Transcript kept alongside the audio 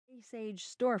Ice Age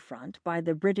storefront by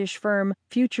the British firm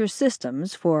Future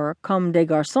Systems for Comme des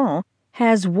Garçons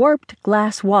has warped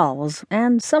glass walls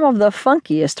and some of the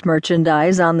funkiest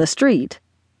merchandise on the street.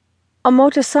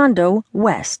 Omotesando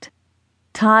West.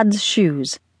 Todd's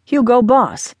Shoes, Hugo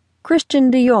Boss,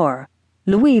 Christian Dior,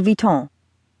 Louis Vuitton.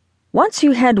 Once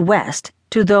you head west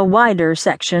to the wider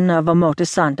section of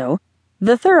Omotesando,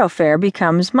 the thoroughfare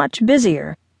becomes much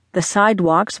busier, the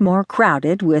sidewalks more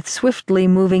crowded with swiftly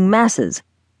moving masses.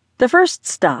 The first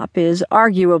stop is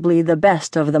arguably the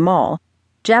best of them all,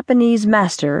 Japanese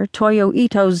master Toyo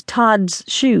Ito's Todd's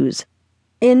Shoes.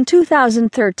 In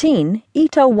 2013,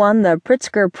 Ito won the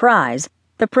Pritzker Prize,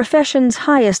 the profession's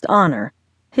highest honor.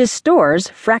 His store's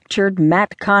fractured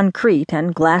matte concrete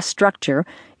and glass structure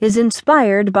is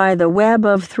inspired by the web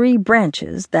of 3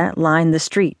 branches that line the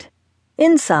street.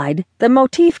 Inside, the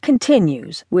motif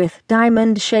continues with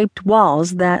diamond-shaped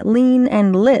walls that lean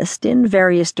and list in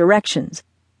various directions.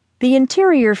 The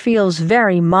interior feels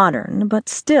very modern, but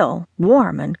still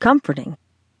warm and comforting.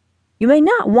 You may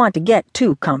not want to get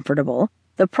too comfortable.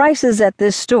 The prices at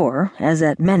this store, as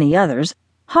at many others,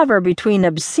 hover between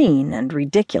obscene and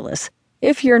ridiculous.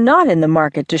 If you're not in the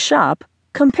market to shop,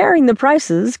 comparing the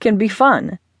prices can be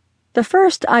fun. The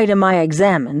first item I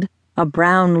examined, a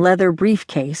brown leather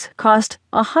briefcase, cost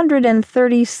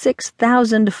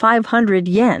 136,500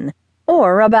 yen,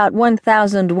 or about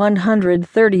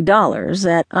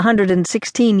 $1,130 at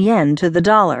 116 yen to the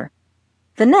dollar.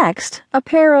 The next, a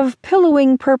pair of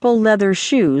pillowing purple leather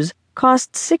shoes,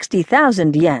 cost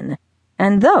 60,000 yen,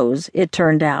 and those, it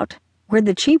turned out, were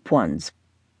the cheap ones.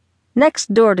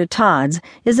 Next door to Todd's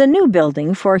is a new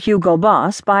building for Hugo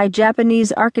Boss by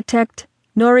Japanese architect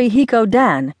Norihiko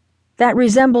Dan that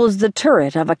resembles the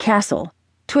turret of a castle,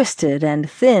 twisted and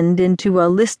thinned into a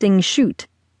listing chute.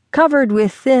 Covered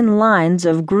with thin lines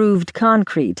of grooved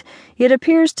concrete, it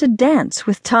appears to dance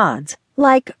with Todd's,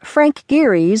 like Frank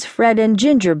Gehry's Fred and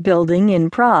Ginger building in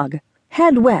Prague.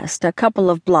 Head west a couple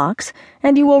of blocks,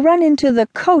 and you will run into the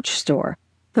Coach store,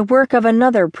 the work of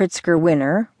another Pritzker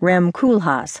winner, Rem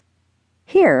Koolhaas.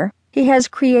 Here, he has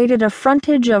created a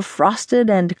frontage of frosted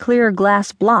and clear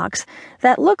glass blocks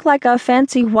that look like a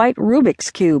fancy white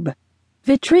Rubik's Cube.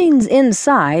 Vitrines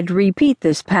inside repeat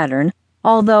this pattern,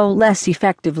 although less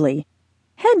effectively.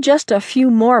 Head just a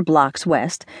few more blocks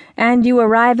west, and you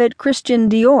arrive at Christian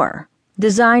Dior,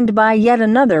 designed by yet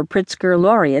another Pritzker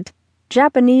laureate,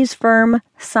 Japanese firm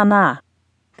Sana.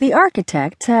 The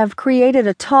architects have created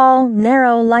a tall,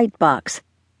 narrow light box.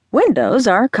 Windows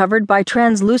are covered by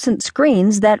translucent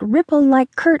screens that ripple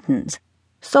like curtains,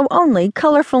 so only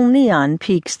colorful neon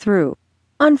peeks through.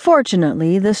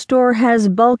 Unfortunately, the store has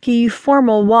bulky,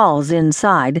 formal walls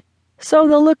inside, so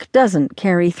the look doesn't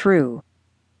carry through.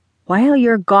 While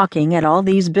you're gawking at all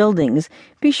these buildings,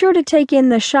 be sure to take in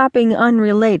the shopping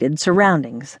unrelated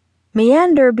surroundings.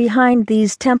 Meander behind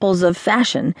these temples of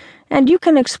fashion, and you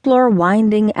can explore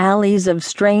winding alleys of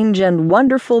strange and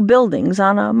wonderful buildings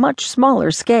on a much smaller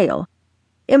scale.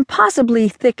 Impossibly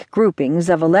thick groupings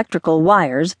of electrical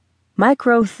wires,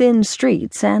 micro-thin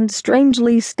streets, and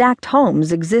strangely stacked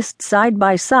homes exist side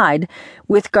by side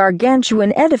with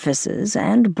gargantuan edifices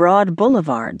and broad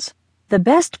boulevards. The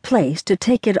best place to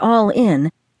take it all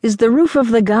in is the roof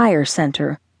of the Geyer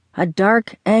Center, a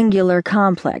dark, angular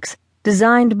complex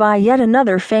designed by yet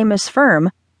another famous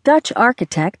firm, Dutch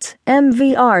architects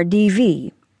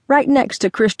MVRDV, right next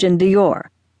to Christian Dior.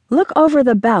 Look over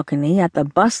the balcony at the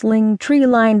bustling,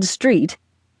 tree-lined street,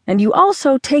 and you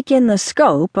also take in the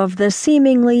scope of the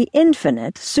seemingly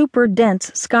infinite,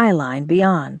 super-dense skyline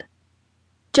beyond.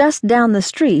 Just down the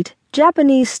street,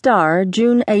 Japanese star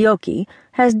Jun Aoki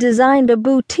has designed a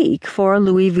boutique for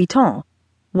Louis Vuitton,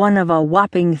 one of a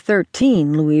whopping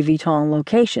 13 Louis Vuitton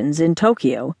locations in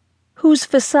Tokyo, whose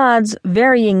facades'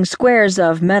 varying squares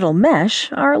of metal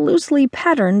mesh are loosely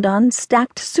patterned on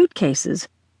stacked suitcases.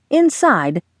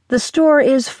 Inside, the store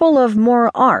is full of more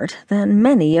art than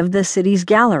many of the city's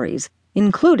galleries,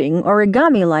 including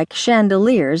origami-like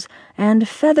chandeliers and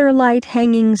feather-light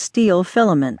hanging steel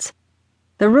filaments.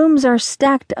 The rooms are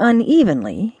stacked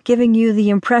unevenly, giving you the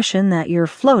impression that you're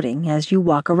floating as you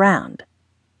walk around.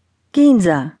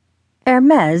 Ginza,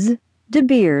 Hermès, De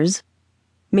Beers,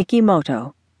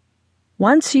 Mikimoto.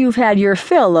 Once you've had your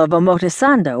fill of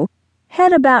Omotesando,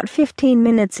 head about 15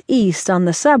 minutes east on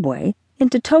the subway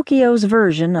into Tokyo's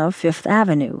version of Fifth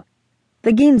Avenue,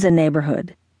 the Ginza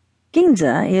neighborhood.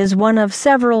 Ginza is one of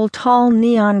several tall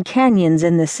neon canyons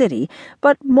in the city,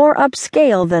 but more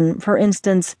upscale than, for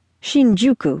instance,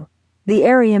 Shinjuku, the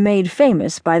area made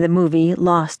famous by the movie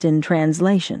Lost in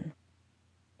Translation.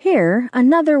 Here,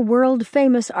 another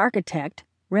world-famous architect,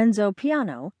 Renzo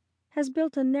Piano, has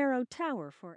built a narrow tower for